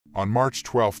On March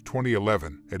 12,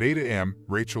 2011, at 8 a.m.,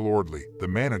 Rachel Ordley, the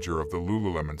manager of the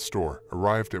Lululemon store,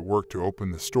 arrived at work to open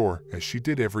the store, as she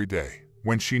did every day.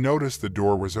 When she noticed the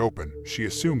door was open, she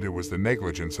assumed it was the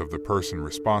negligence of the person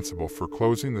responsible for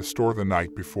closing the store the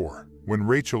night before. When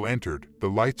Rachel entered, the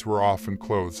lights were off and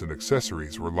clothes and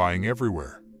accessories were lying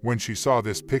everywhere. When she saw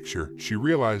this picture, she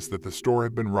realized that the store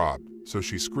had been robbed, so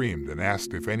she screamed and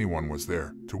asked if anyone was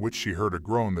there, to which she heard a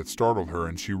groan that startled her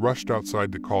and she rushed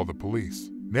outside to call the police.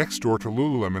 Next door to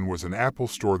Lululemon was an Apple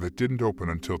store that didn't open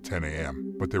until 10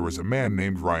 a.m., but there was a man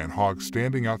named Ryan Hogg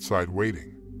standing outside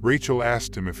waiting. Rachel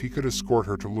asked him if he could escort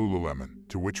her to Lululemon,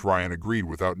 to which Ryan agreed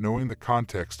without knowing the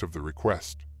context of the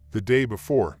request. The day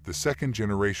before, the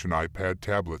second-generation iPad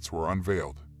tablets were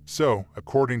unveiled. So,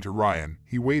 according to Ryan,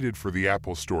 he waited for the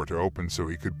Apple store to open so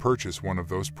he could purchase one of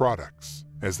those products.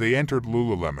 As they entered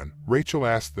Lululemon, Rachel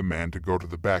asked the man to go to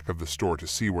the back of the store to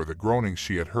see where the groaning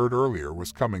she had heard earlier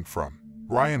was coming from.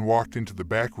 Ryan walked into the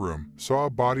back room, saw a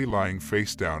body lying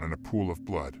face down in a pool of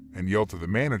blood, and yelled to the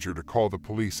manager to call the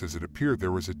police as it appeared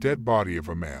there was a dead body of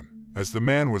a man. As the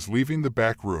man was leaving the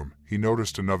back room, he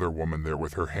noticed another woman there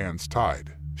with her hands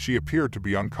tied. She appeared to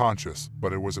be unconscious,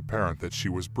 but it was apparent that she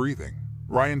was breathing.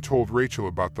 Ryan told Rachel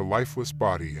about the lifeless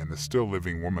body and the still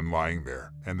living woman lying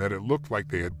there, and that it looked like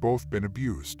they had both been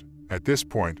abused. At this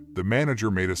point, the manager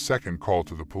made a second call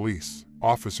to the police.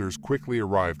 Officers quickly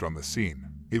arrived on the scene.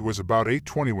 It was about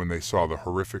 8:20 when they saw the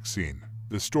horrific scene.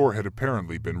 The store had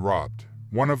apparently been robbed.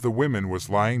 One of the women was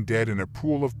lying dead in a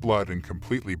pool of blood and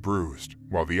completely bruised,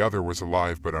 while the other was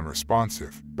alive but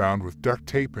unresponsive, bound with duct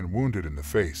tape and wounded in the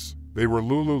face. They were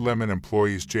Lululemon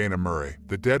employees Jana Murray,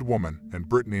 the dead woman, and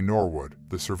Brittany Norwood,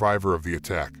 the survivor of the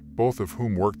attack, both of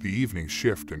whom worked the evening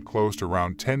shift and closed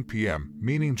around 10 p.m.,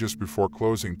 meaning just before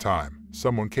closing time.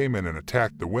 Someone came in and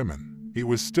attacked the women. It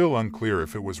was still unclear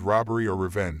if it was robbery or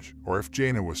revenge, or if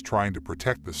Jana was trying to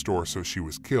protect the store so she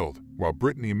was killed, while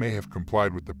Brittany may have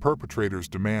complied with the perpetrator's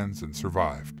demands and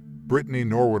survived. Brittany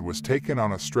Norwood was taken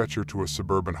on a stretcher to a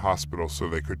suburban hospital so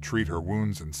they could treat her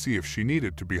wounds and see if she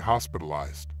needed to be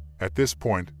hospitalized. At this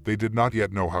point, they did not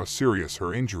yet know how serious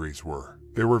her injuries were.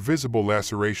 There were visible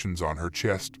lacerations on her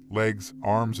chest, legs,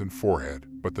 arms, and forehead,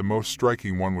 but the most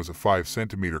striking one was a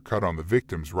 5-centimeter cut on the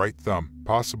victim's right thumb,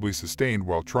 possibly sustained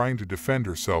while trying to defend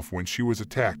herself when she was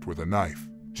attacked with a knife.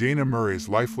 Jana Murray's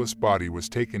lifeless body was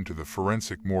taken to the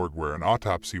forensic morgue where an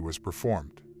autopsy was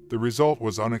performed. The result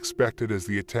was unexpected as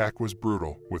the attack was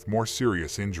brutal, with more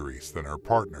serious injuries than her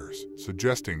partner's,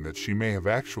 suggesting that she may have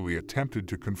actually attempted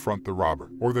to confront the robber,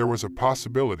 or there was a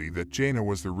possibility that Jana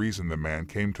was the reason the man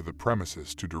came to the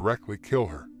premises to directly kill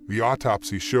her. The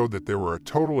autopsy showed that there were a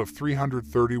total of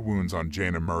 330 wounds on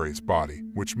Jana Murray's body,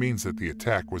 which means that the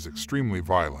attack was extremely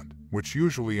violent, which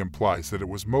usually implies that it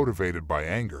was motivated by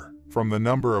anger. From the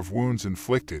number of wounds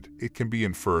inflicted, it can be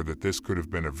inferred that this could have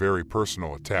been a very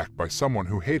personal attack by someone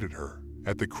who hated her.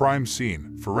 At the crime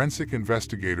scene, forensic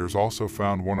investigators also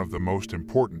found one of the most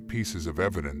important pieces of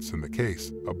evidence in the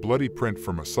case, a bloody print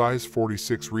from a size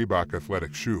 46 Reebok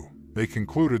athletic shoe. They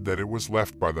concluded that it was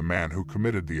left by the man who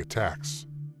committed the attacks.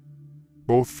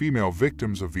 Both female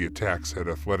victims of the attacks had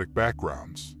athletic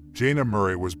backgrounds. Jana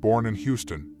Murray was born in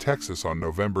Houston, Texas on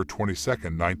November 22,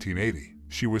 1980.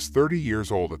 She was 30 years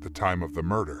old at the time of the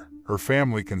murder. Her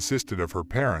family consisted of her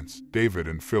parents, David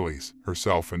and Phyllis,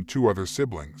 herself and 2 other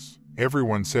siblings.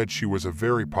 Everyone said she was a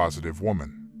very positive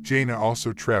woman. Jana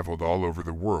also traveled all over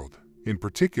the world. In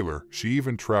particular, she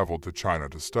even traveled to China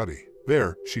to study.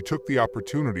 There, she took the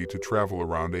opportunity to travel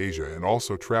around Asia and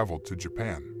also traveled to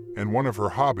Japan. And one of her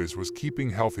hobbies was keeping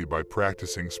healthy by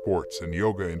practicing sports and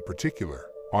yoga in particular.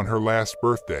 On her last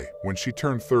birthday, when she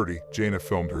turned 30, Jana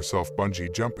filmed herself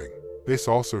bungee jumping. This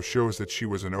also shows that she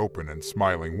was an open and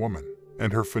smiling woman,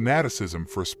 and her fanaticism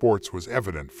for sports was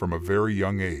evident from a very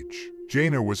young age.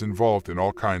 Jana was involved in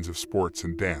all kinds of sports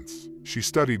and dance. She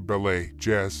studied ballet,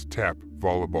 jazz, tap,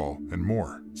 volleyball, and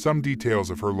more. Some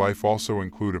details of her life also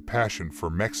include a passion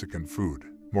for Mexican food.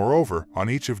 Moreover, on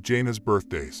each of Jana's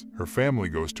birthdays, her family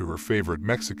goes to her favorite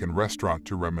Mexican restaurant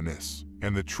to reminisce.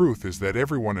 And the truth is that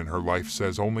everyone in her life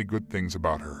says only good things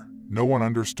about her. No one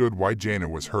understood why Jana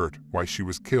was hurt, why she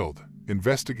was killed.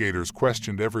 Investigators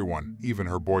questioned everyone, even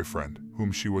her boyfriend,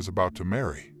 whom she was about to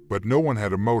marry. But no one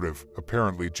had a motive.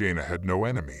 Apparently Jana had no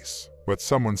enemies. But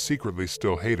someone secretly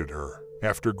still hated her.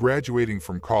 After graduating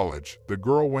from college, the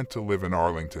girl went to live in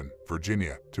Arlington,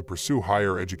 Virginia, to pursue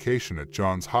higher education at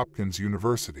Johns Hopkins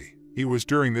University. It was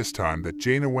during this time that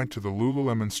Jana went to the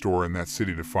Lululemon store in that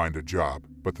city to find a job,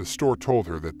 but the store told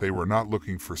her that they were not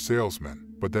looking for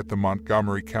salesmen, but that the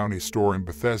Montgomery County store in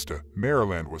Bethesda,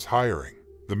 Maryland was hiring.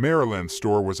 The Maryland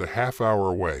store was a half-hour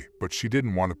away, but she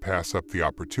didn't want to pass up the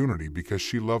opportunity because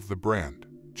she loved the brand.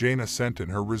 Jana sent in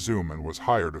her resume and was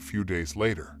hired a few days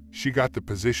later. She got the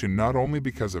position not only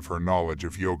because of her knowledge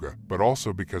of yoga, but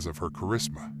also because of her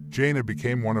charisma. Jana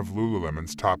became one of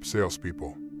Lululemon's top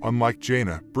salespeople. Unlike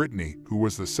Jana, Brittany, who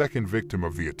was the second victim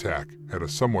of the attack, had a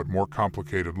somewhat more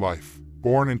complicated life.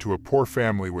 Born into a poor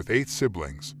family with 8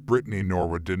 siblings, Brittany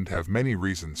Norwood didn't have many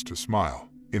reasons to smile.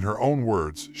 In her own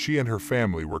words, she and her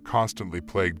family were constantly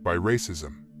plagued by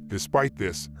racism. Despite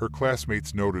this, her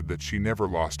classmates noted that she never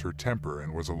lost her temper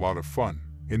and was a lot of fun.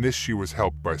 In this she was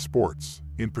helped by sports,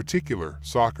 in particular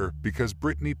soccer, because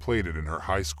Brittany played it in her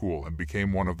high school and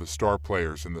became one of the star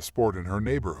players in the sport in her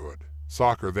neighborhood.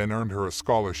 Soccer then earned her a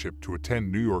scholarship to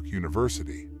attend New York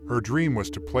University. Her dream was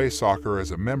to play soccer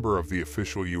as a member of the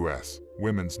official U.S.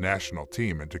 women's national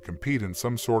team and to compete in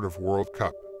some sort of World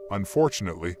Cup.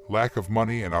 Unfortunately, lack of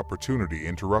money and opportunity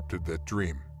interrupted that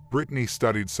dream. Brittany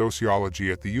studied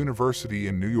sociology at the university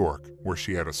in New York, where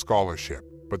she had a scholarship,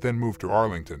 but then moved to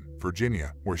Arlington,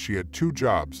 Virginia, where she had 2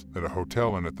 jobs, at a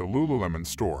hotel and at the Lululemon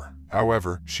store.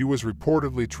 However, she was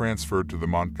reportedly transferred to the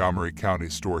Montgomery County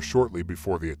store shortly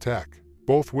before the attack.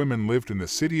 Both women lived in the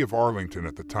city of Arlington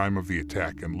at the time of the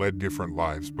attack and led different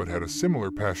lives but had a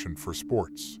similar passion for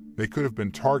sports. They could have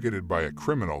been targeted by a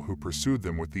criminal who pursued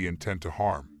them with the intent to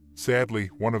harm. Sadly,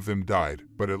 one of them died,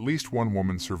 but at least one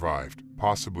woman survived,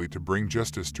 possibly to bring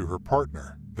justice to her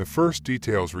partner. The first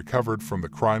details recovered from the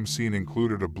crime scene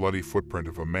included a bloody footprint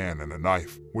of a man and a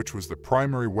knife, which was the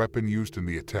primary weapon used in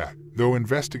the attack, though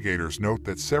investigators note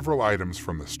that several items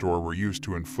from the store were used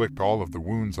to inflict all of the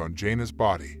wounds on Jana's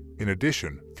body. In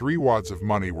addition, 3 wads of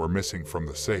money were missing from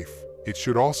the safe. It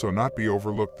should also not be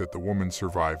overlooked that the woman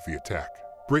survived the attack.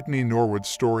 Brittany Norwood's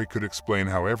story could explain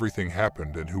how everything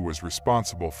happened and who was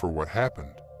responsible for what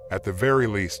happened. At the very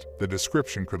least, the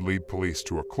description could lead police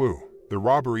to a clue. The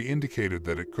robbery indicated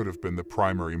that it could have been the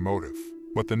primary motive,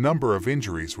 but the number of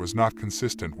injuries was not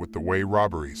consistent with the way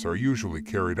robberies are usually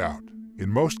carried out. In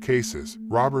most cases,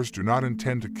 robbers do not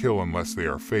intend to kill unless they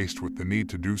are faced with the need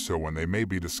to do so when they may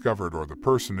be discovered or the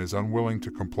person is unwilling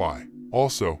to comply.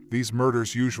 Also, these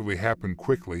murders usually happen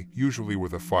quickly, usually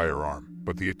with a firearm,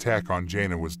 but the attack on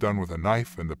Jana was done with a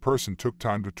knife and the person took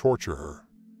time to torture her.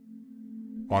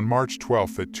 On March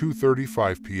 12 at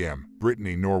 2:35 p.m.,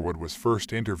 Brittany Norwood was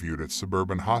first interviewed at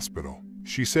Suburban Hospital.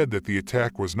 She said that the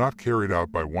attack was not carried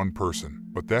out by one person,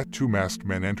 but that 2 masked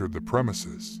men entered the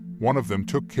premises. One of them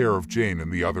took care of Jane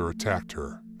and the other attacked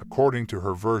her. According to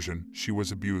her version, she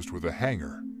was abused with a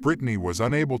hanger. Brittany was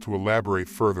unable to elaborate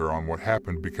further on what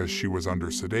happened because she was under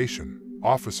sedation.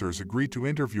 Officers agreed to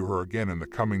interview her again in the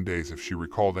coming days if she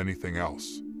recalled anything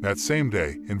else. That same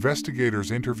day,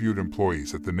 investigators interviewed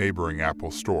employees at the neighboring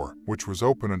Apple store, which was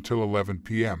open until 11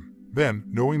 p.m. Then,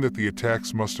 knowing that the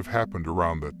attacks must have happened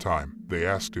around that time, they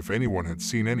asked if anyone had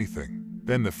seen anything.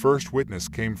 Then the first witness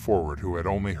came forward who had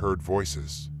only heard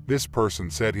voices. This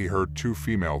person said he heard 2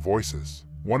 female voices.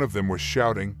 One of them was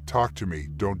shouting, "Talk to me,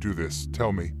 don't do this,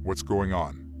 tell me, what's going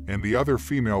on?" And the other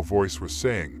female voice was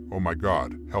saying, "Oh my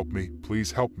God, help me,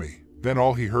 please help me." Then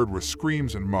all he heard was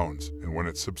screams and moans, and when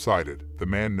it subsided, the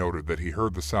man noted that he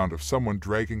heard the sound of someone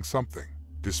dragging something.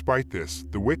 Despite this,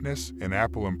 the witness, an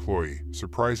Apple employee,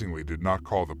 surprisingly did not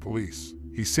call the police.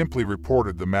 He simply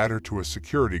reported the matter to a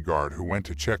security guard who went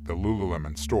to check the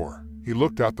Lululemon store. He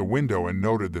looked out the window and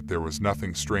noted that there was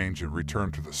nothing strange and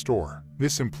returned to the store.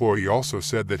 This employee also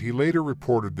said that he later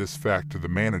reported this fact to the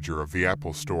manager of the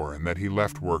Apple store and that he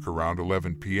left work around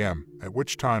 11 p.m., at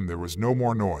which time there was no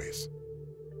more noise.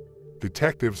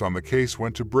 Detectives on the case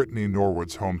went to Brittany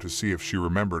Norwood's home to see if she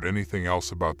remembered anything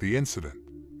else about the incident.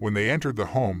 When they entered the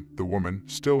home, the woman,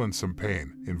 still in some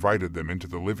pain, invited them into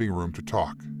the living room to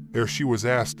talk. There she was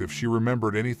asked if she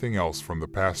remembered anything else from the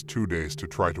past 2 days to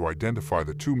try to identify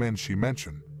the 2 men she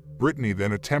mentioned. Brittany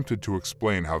then attempted to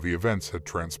explain how the events had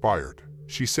transpired.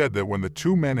 She said that when the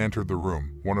 2 men entered the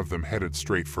room, one of them headed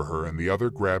straight for her and the other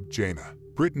grabbed Jana.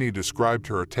 Brittany described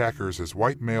her attackers as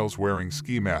white males wearing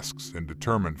ski masks and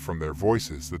determined from their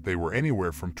voices that they were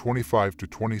anywhere from 25 to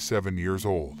 27 years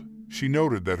old. She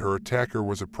noted that her attacker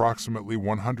was approximately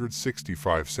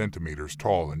 165 centimeters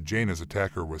tall and Jana's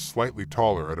attacker was slightly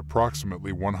taller at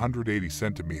approximately 180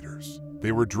 centimeters.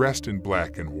 They were dressed in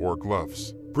black and wore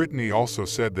gloves. Brittany also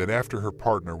said that after her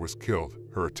partner was killed,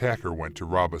 her attacker went to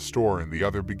rob a store and the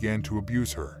other began to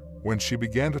abuse her. When she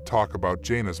began to talk about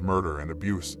Jana's murder and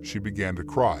abuse, she began to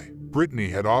cry. Brittany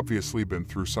had obviously been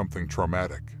through something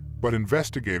traumatic. But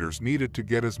investigators needed to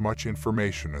get as much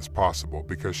information as possible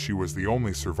because she was the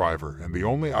only survivor and the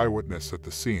only eyewitness at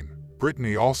the scene.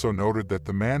 Brittany also noted that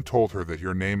the man told her that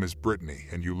your name is Brittany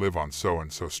and you live on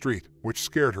so-and-so street, which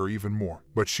scared her even more.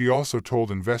 But she also told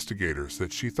investigators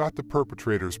that she thought the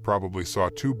perpetrators probably saw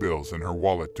 2 bills in her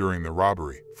wallet during the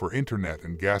robbery for internet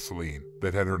and gasoline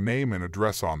that had her name and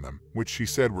address on them, which she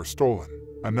said were stolen.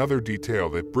 Another detail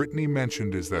that Brittany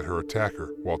mentioned is that her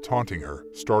attacker, while taunting her,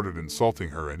 started insulting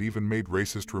her and even made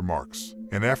racist remarks.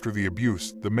 And after the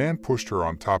abuse, the man pushed her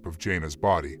on top of Jana's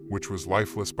body, which was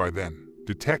lifeless by then.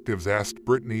 Detectives asked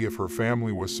Brittany if her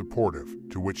family was supportive,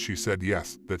 to which she said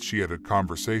yes, that she had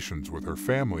conversations with her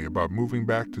family about moving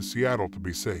back to Seattle to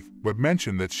be safe, but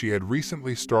mentioned that she had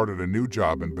recently started a new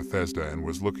job in Bethesda and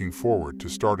was looking forward to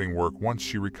starting work once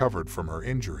she recovered from her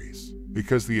injuries.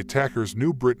 Because the attackers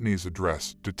knew Brittany's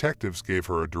address, detectives gave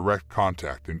her a direct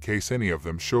contact in case any of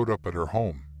them showed up at her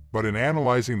home. But in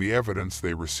analyzing the evidence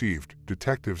they received,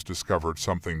 detectives discovered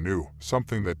something new,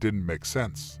 something that didn't make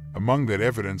sense. Among that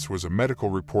evidence was a medical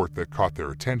report that caught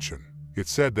their attention. It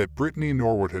said that Brittany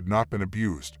Norwood had not been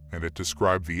abused, and it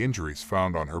described the injuries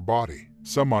found on her body,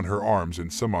 some on her arms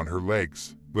and some on her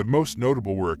legs. But most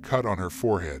notable were a cut on her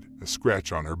forehead, a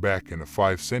scratch on her back, and a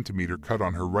 5-centimeter cut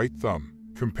on her right thumb.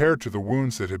 Compared to the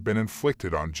wounds that had been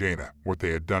inflicted on Jana, what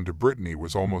they had done to Brittany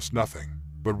was almost nothing.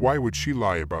 But why would she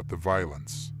lie about the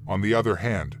violence? On the other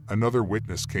hand, another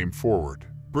witness came forward.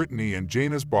 Brittany and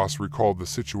Jana's boss recalled the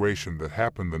situation that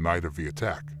happened the night of the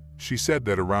attack. She said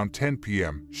that around 10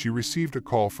 p.m., she received a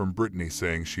call from Brittany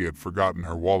saying she had forgotten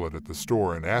her wallet at the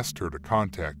store and asked her to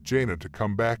contact Jana to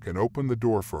come back and open the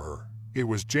door for her. It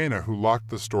was Jana who locked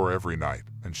the store every night,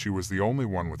 and she was the only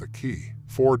one with a key.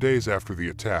 4 days after the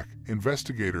attack,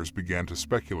 investigators began to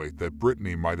speculate that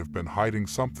Brittany might have been hiding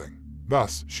something.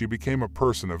 Thus, she became a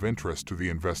person of interest to the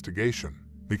investigation.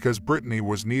 Because Brittany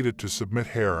was needed to submit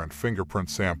hair and fingerprint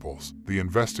samples, the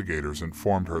investigators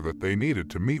informed her that they needed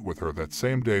to meet with her that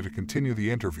same day to continue the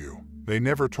interview. They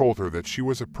never told her that she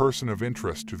was a person of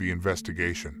interest to the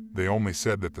investigation. They only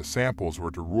said that the samples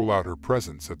were to rule out her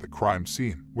presence at the crime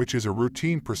scene, which is a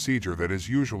routine procedure that is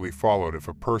usually followed if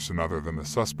a person other than the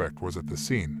suspect was at the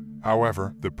scene.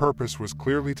 However, the purpose was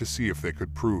clearly to see if they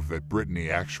could prove that Brittany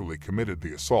actually committed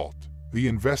the assault. The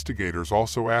investigators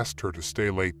also asked her to stay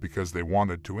late because they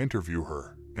wanted to interview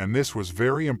her. And this was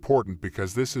very important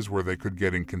because this is where they could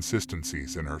get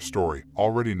inconsistencies in her story,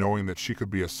 already knowing that she could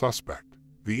be a suspect.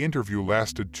 The interview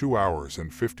lasted 2 hours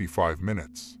and 55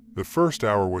 minutes. The first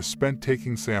hour was spent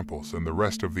taking samples and the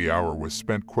rest of the hour was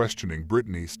spent questioning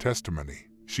Brittany's testimony.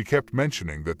 She kept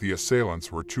mentioning that the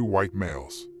assailants were 2 white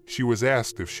males. She was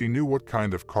asked if she knew what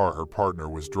kind of car her partner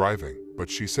was driving, but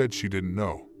she said she didn't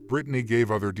know. Brittany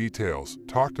gave other details,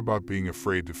 talked about being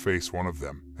afraid to face one of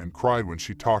them, and cried when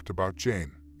she talked about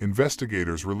Jane.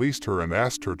 Investigators released her and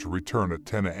asked her to return at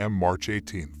 10 a.m. March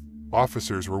 18th.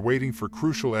 Officers were waiting for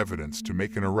crucial evidence to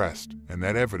make an arrest, and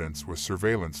that evidence was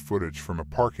surveillance footage from a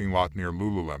parking lot near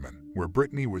Lululemon, where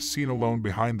Brittany was seen alone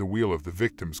behind the wheel of the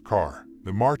victim's car.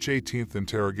 The March 18th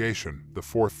interrogation, the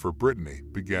 4th for Brittany,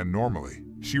 began normally.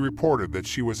 She reported that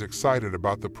she was excited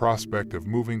about the prospect of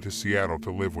moving to Seattle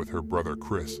to live with her brother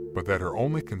Chris, but that her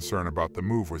only concern about the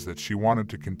move was that she wanted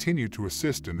to continue to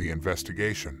assist in the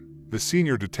investigation. The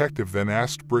senior detective then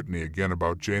asked Brittany again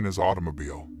about Jana's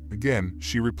automobile. Again,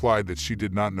 she replied that she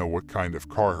did not know what kind of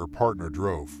car her partner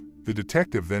drove. The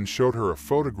detective then showed her a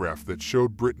photograph that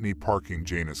showed Brittany parking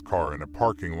Jana's car in a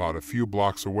parking lot a few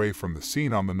blocks away from the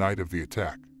scene on the night of the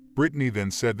attack. Brittany then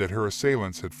said that her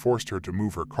assailants had forced her to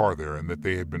move her car there and that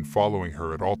they had been following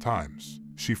her at all times.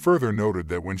 She further noted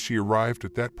that when she arrived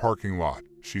at that parking lot,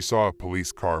 she saw a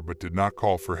police car but did not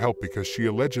call for help because she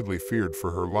allegedly feared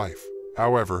for her life.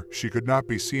 However, she could not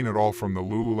be seen at all from the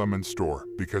Lululemon store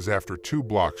because after 2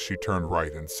 blocks she turned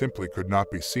right and simply could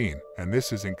not be seen, and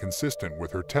this is inconsistent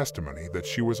with her testimony that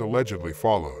she was allegedly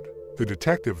followed. The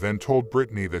detective then told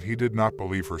Brittany that he did not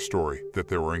believe her story, that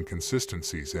there were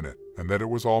inconsistencies in it, and that it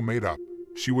was all made up.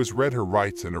 She was read her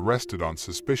rights and arrested on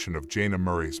suspicion of Jana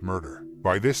Murray's murder.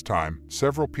 By this time,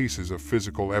 several pieces of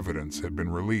physical evidence had been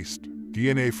released.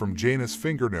 DNA from Jana's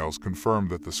fingernails confirmed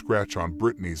that the scratch on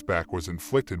Brittany's back was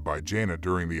inflicted by Jana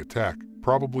during the attack,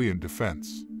 probably in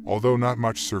defense. Although not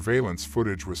much surveillance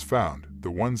footage was found,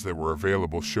 the ones that were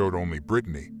available showed only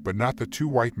Brittany, but not the 2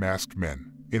 white masked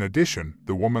men. In addition,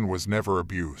 the woman was never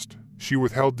abused. She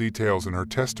withheld details in her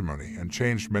testimony and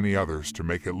changed many others to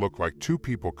make it look like 2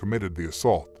 people committed the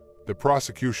assault. The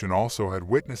prosecution also had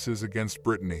witnesses against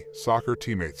Brittany, soccer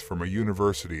teammates from a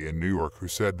university in New York who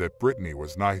said that Brittany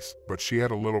was nice, but she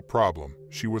had a little problem.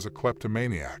 She was a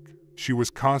kleptomaniac. She was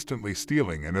constantly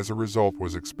stealing and as a result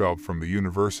was expelled from the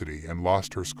university and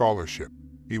lost her scholarship.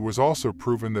 It was also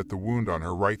proven that the wound on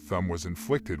her right thumb was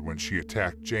inflicted when she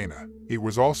attacked Jana. It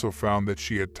was also found that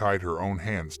she had tied her own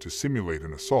hands to simulate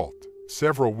an assault.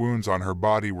 Several wounds on her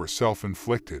body were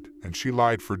self-inflicted, and she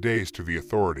lied for days to the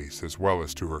authorities as well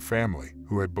as to her family,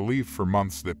 who had believed for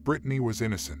months that Brittany was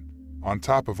innocent. On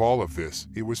top of all of this,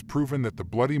 it was proven that the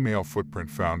bloody male footprint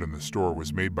found in the store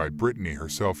was made by Brittany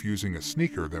herself using a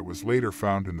sneaker that was later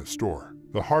found in the store.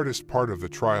 The hardest part of the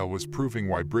trial was proving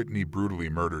why Brittany brutally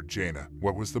murdered Jana.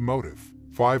 What was the motive?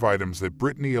 5 items that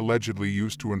Brittany allegedly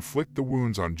used to inflict the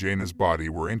wounds on Jana's body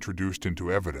were introduced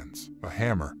into evidence: a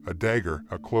hammer, a dagger,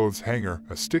 a clothes hanger,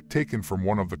 a stick taken from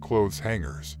one of the clothes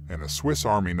hangers, and a Swiss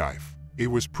Army knife. It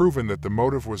was proven that the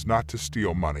motive was not to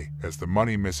steal money, as the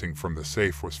money missing from the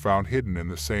safe was found hidden in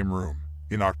the same room.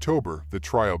 In October, the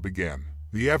trial began.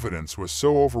 The evidence was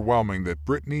so overwhelming that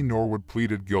Brittany Norwood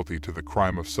pleaded guilty to the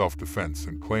crime of self-defense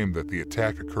and claimed that the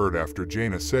attack occurred after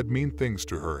Jana said mean things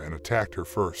to her and attacked her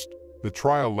first. The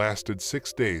trial lasted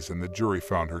 6 days and the jury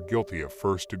found her guilty of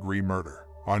first-degree murder.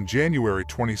 On January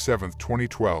 27,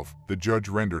 2012, the judge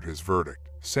rendered his verdict,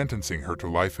 sentencing her to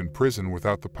life in prison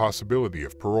without the possibility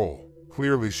of parole.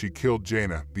 Clearly she killed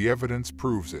Jana, the evidence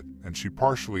proves it, and she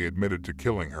partially admitted to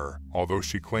killing her, although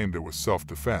she claimed it was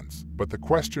self-defense. But the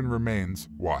question remains,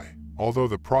 why? Although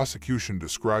the prosecution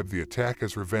described the attack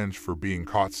as revenge for being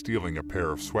caught stealing a pair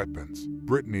of sweatpants,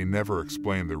 Brittany never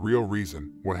explained the real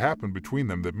reason, what happened between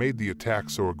them that made the attack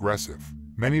so aggressive.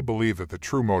 Many believe that the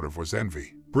true motive was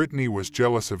envy. Brittany was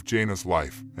jealous of Jana's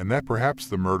life, and that perhaps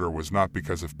the murder was not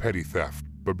because of petty theft,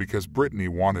 but because Brittany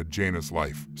wanted Jana's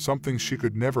life, something she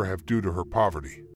could never have due to her poverty.